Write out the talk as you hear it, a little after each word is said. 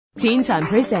Teen Time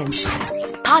presents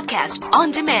Podcast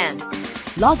on Demand.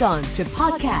 Log on to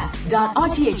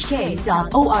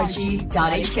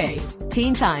podcast.rthk.org.hk.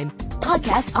 Teen Time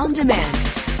Podcast on Demand.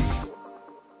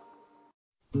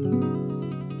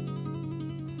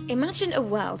 Imagine a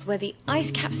world where the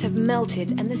ice caps have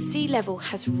melted and the sea level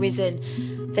has risen.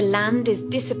 The land is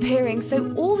disappearing,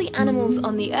 so all the animals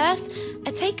on the earth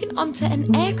are taken onto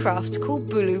an aircraft called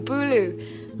Bulu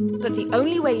Bulu. But the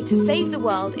only way to save the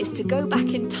world is to go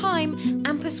back in time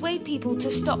and persuade people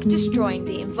to stop destroying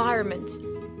the environment.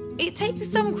 It takes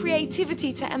some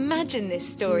creativity to imagine this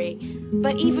story,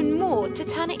 but even more to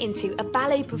turn it into a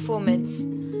ballet performance.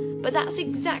 But that's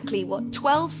exactly what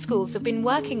 12 schools have been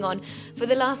working on for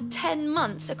the last 10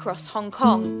 months across Hong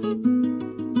Kong.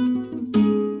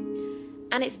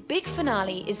 And its big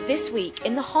finale is this week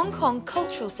in the Hong Kong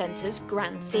Cultural Centre's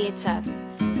Grand Theatre.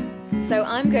 So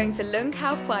I'm going to Lung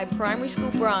Khao Kwai Primary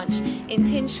School branch in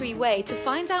Tin Shui Wai to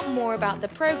find out more about the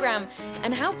programme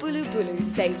and how Bulu Bulu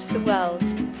saves the world.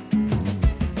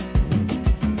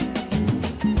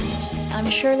 I'm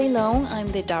Shirley Long. I'm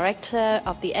the Director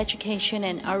of the Education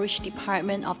and Outreach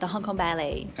Department of the Hong Kong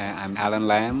Ballet. I'm Alan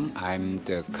Lam. I'm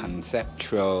the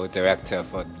Conceptual Director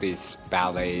for this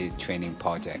ballet training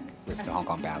project with the Hong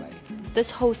Kong Ballet.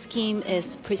 This whole scheme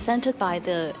is presented by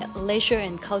the Leisure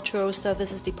and Cultural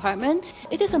Services Department.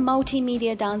 It is a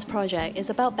multimedia dance project. It's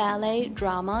about ballet,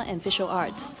 drama, and visual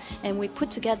arts. And we put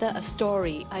together a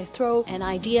story. I throw an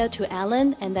idea to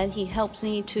Alan, and then he helps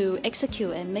me to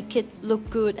execute and make it look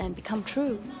good and become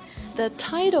true. The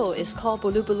title is called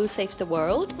Bulu Bulu Saves the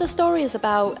World. The story is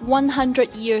about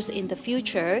 100 years in the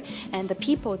future, and the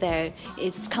people there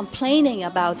is complaining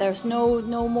about there's no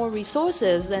more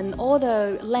resources, and all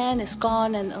the land is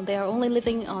gone, and they are only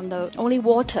living on the only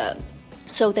water.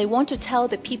 So they want to tell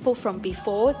the people from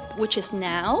before, which is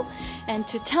now, and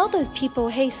to tell the people,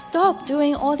 hey, stop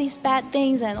doing all these bad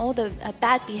things and all the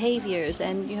bad behaviors.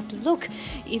 And you have to look,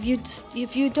 if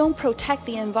you don't protect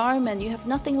the environment, you have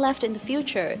nothing left in the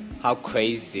future. How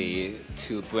crazy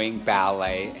to bring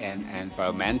ballet and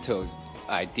environmental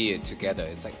idea together.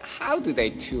 It's like, how do they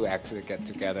two actually get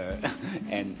together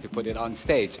and put it on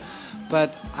stage?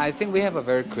 But I think we have a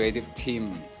very creative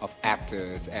team of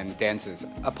actors and dancers.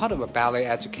 A part of a ballet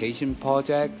education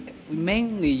project, we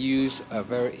mainly use a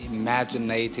very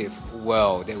imaginative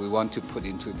world that we want to put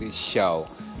into this show.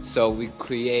 So we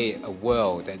create a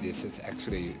world that is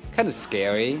actually kind of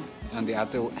scary. On the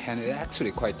other hand, it's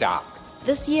actually quite dark.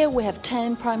 This year we have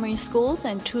 10 primary schools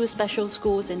and 2 special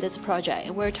schools in this project.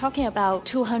 We're talking about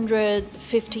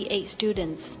 258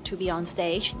 students to be on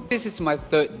stage. This is my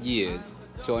 3rd year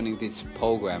joining this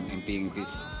program and being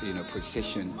this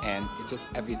position, and it's just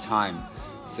every time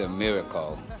it's a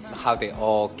miracle how they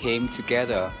all came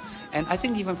together. And I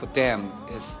think even for them,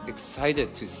 it's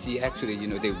excited to see actually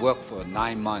they work for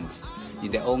 9 months in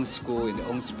their own school, in their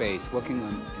own space, working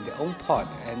in their own part,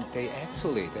 and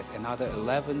there's another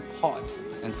 11 parts.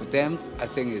 And for them, I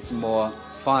think it's more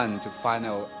fun to find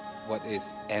out what it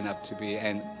end up to be.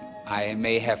 And I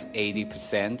may have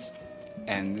 80%,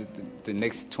 and the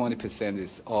next 20%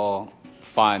 is all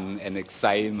fun and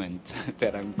excitement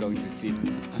that I'm going to see.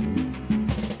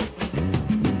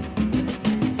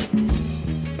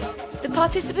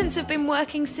 Participants have been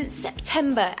working since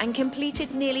September and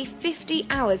completed nearly 50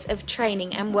 hours of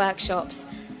training and workshops.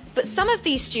 But some of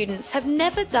these students have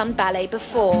never done ballet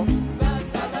before.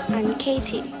 I'm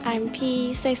Katie. I'm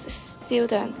P6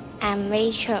 student. I'm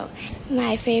Rachel.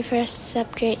 My favorite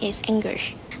subject is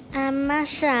English. I'm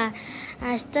Masha.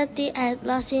 I study at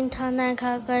Lexington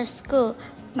Concord School.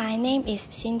 My name is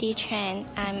Cindy Chen.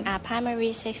 I'm a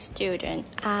primary 6 student.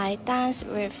 I dance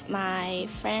with my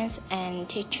friends and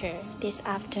teacher this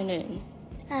afternoon.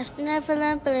 I've never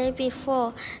learned ballet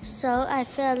before, so I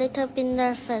feel a little bit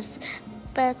nervous,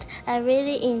 but I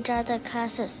really enjoy the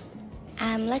classes.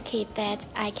 I'm lucky that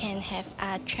I can have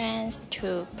a chance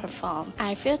to perform.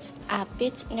 I feel a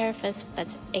bit nervous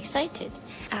but excited.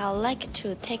 I'd like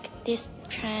to take this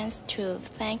chance to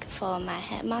thank for my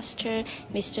headmaster,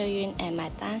 Mr. Yun, and my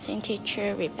dancing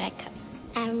teacher, Rebecca.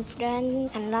 I've learned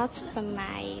a lot from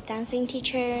my dancing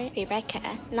teacher,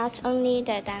 Rebecca. Not only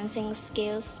the dancing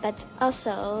skills, but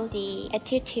also the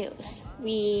attitudes.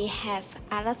 We have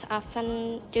a lot of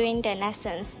fun during the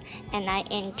lessons, and I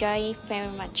enjoy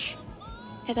very much.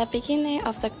 At the beginning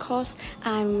of the course,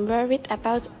 I'm worried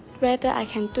about whether I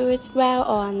can do it well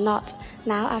or not.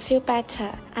 Now I feel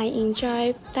better. I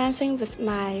enjoy dancing with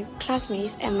my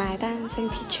classmates and my dancing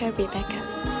teacher, Rebecca.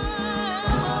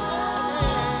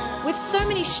 With so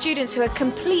many students who are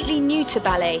completely new to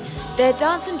ballet, their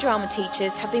dance and drama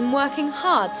teachers have been working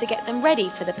hard to get them ready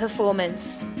for the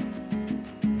performance.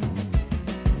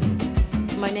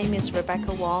 My name is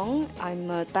Rebecca Wong.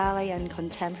 I'm a ballet and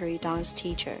contemporary dance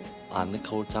teacher. I'm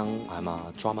Nicole Zhang. I'm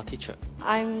a drama teacher.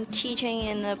 I'm teaching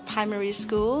in a primary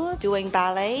school, doing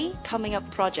ballet, coming up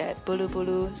project, Bulu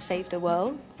Bulu Save the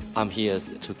World. I'm here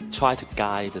to try to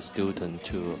guide the student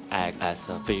to act as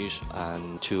a fish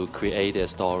and to create a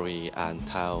story and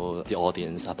tell the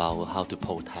audience about how to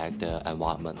protect the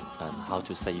environment and how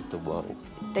to save the world.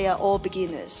 They are all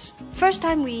beginners. First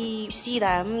time we see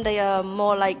them, they are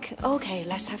more like, okay,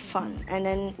 let's have fun. And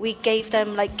then we gave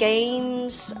them like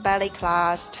games, ballet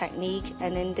class, technique,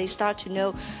 and then they start to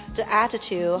know the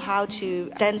attitude, how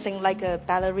to dancing like a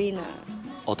ballerina.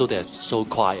 Although they're so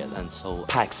quiet and so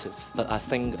passive, but I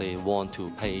think they want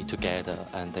to play together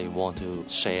and they want to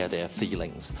share their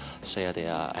feelings, share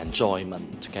their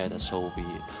enjoyment together. So we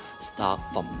start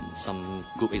from some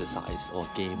group exercise or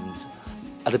games.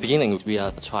 At the beginning, we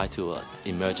are trying to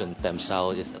imagine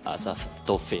themselves as a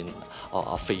dolphin or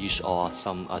a fish or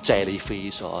some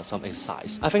jellyfish or some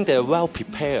exercise. I think they're well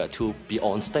prepared to be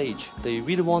on stage. They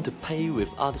really want to play with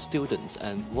other students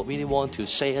and really want to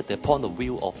share their point of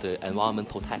view of the environment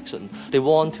protection. They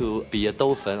want to be a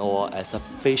dolphin or as a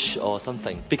fish or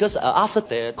something. Because after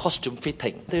their costume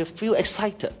fitting, they feel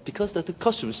excited because the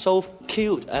costume is so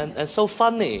cute and so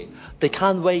funny. They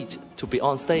can't wait to be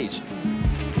on stage.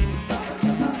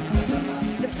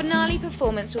 The finale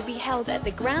performance will be held at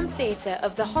the Grand Theatre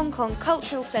of the Hong Kong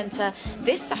Cultural Centre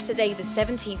this Saturday, the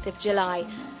 17th of July.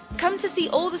 Come to see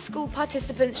all the school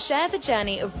participants share the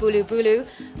journey of Bulu Bulu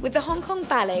with the Hong Kong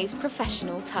Ballet's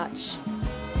professional touch.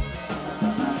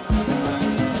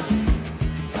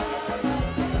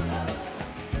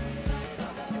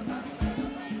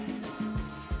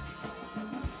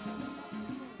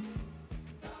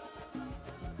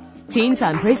 Teen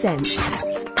Time Presents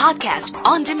Podcast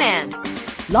on Demand.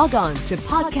 Log on to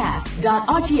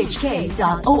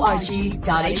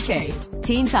podcast.rthk.org.hk.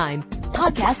 Teen Time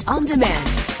Podcast on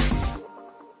Demand.